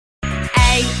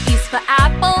is for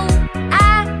apple.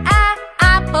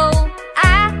 Apple.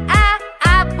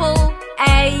 Apple.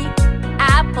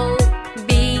 Apple. B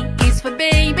is for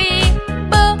baby.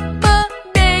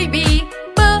 Baby.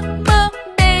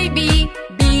 Baby.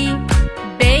 B,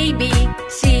 baby.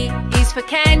 C is for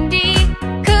candy.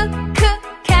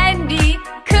 Candy.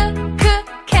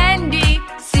 Candy.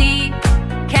 C,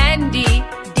 candy.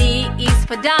 D is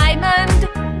for diamond.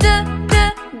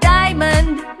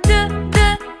 Diamond.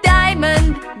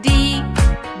 Diamond. D,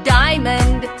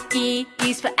 diamond. E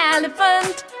is for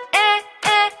elephant.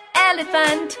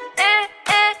 Elephant.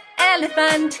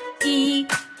 Elephant. E,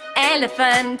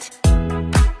 elephant.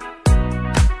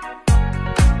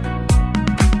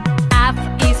 F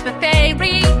is for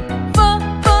fairy.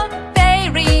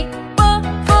 Fairy.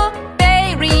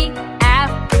 Fairy.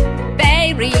 F,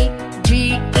 fairy. G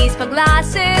is for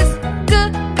glasses.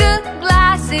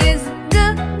 Glasses.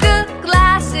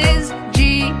 Glasses.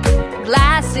 G,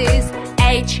 glasses.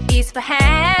 H is for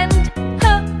hand.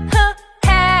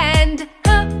 Hand.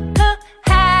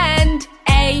 Hand.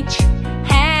 H,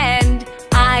 hand.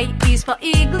 I is for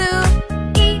igloo.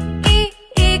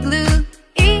 Igloo.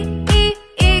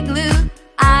 Igloo.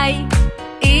 I,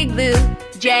 igloo.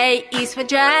 J is for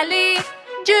jelly.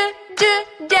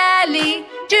 Jelly.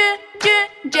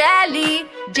 Jelly.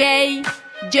 J,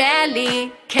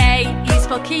 jelly. K is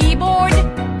for keyboard.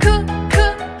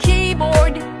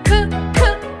 Keyboard.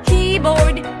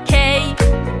 Keyboard. K,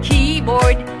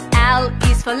 keyboard. L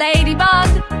is for ladybug.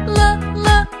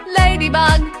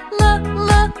 Ladybug.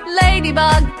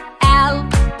 Ladybug. L,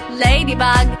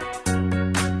 ladybug.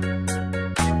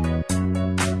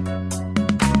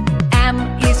 M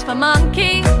is for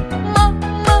monkey.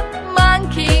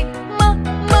 Monkey.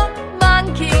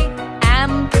 Monkey.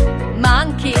 M,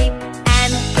 monkey.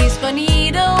 N is for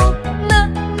needle.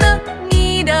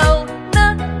 Needle.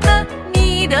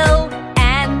 Needle.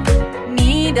 N,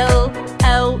 needle.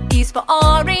 O is for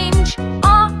orange.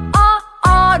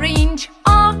 Orange.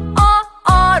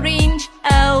 Orange.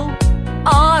 O,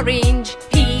 orange.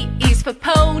 P is for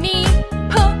pony.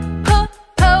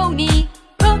 Pony.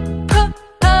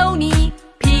 Pony.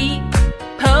 P,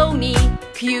 pony.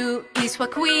 Q is for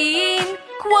queen.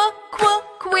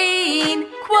 Queen.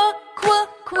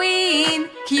 Queen.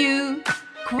 Q,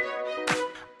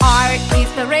 R is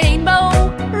for rainbow.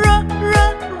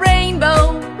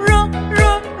 Rainbow.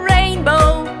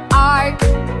 Rainbow. R,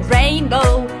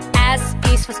 rainbow. S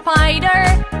is for spider.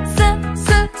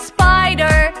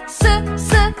 Spider.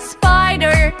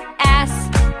 Spider. S,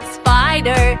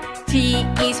 spider. T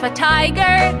is for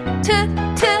tiger.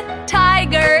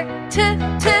 Tiger.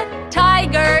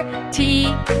 Tiger.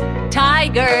 T,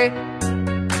 tiger.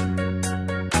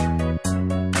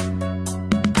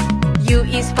 U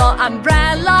is for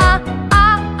umbrella.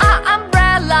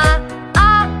 Umbrella.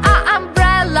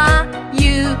 Umbrella.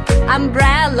 U,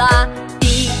 umbrella. V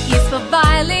is for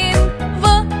violin.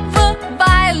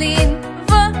 Violin.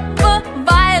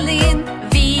 Violin.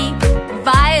 V,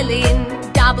 violin.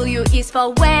 W is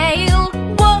for whale.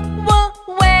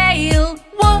 Whale.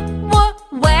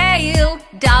 Whale.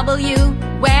 W,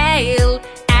 whale.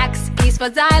 X is for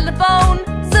xylophone.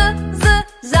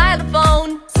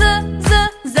 Xylophone.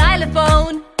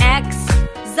 Xylophone. X,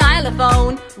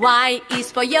 xylophone. Y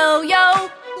is for yo-yo.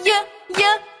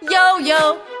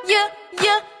 Yo-yo.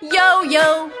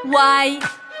 Yo-yo. Y,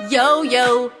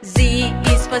 yo-yo. Z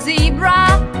is for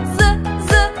zebra.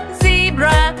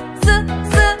 Zebra.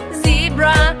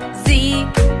 Zebra.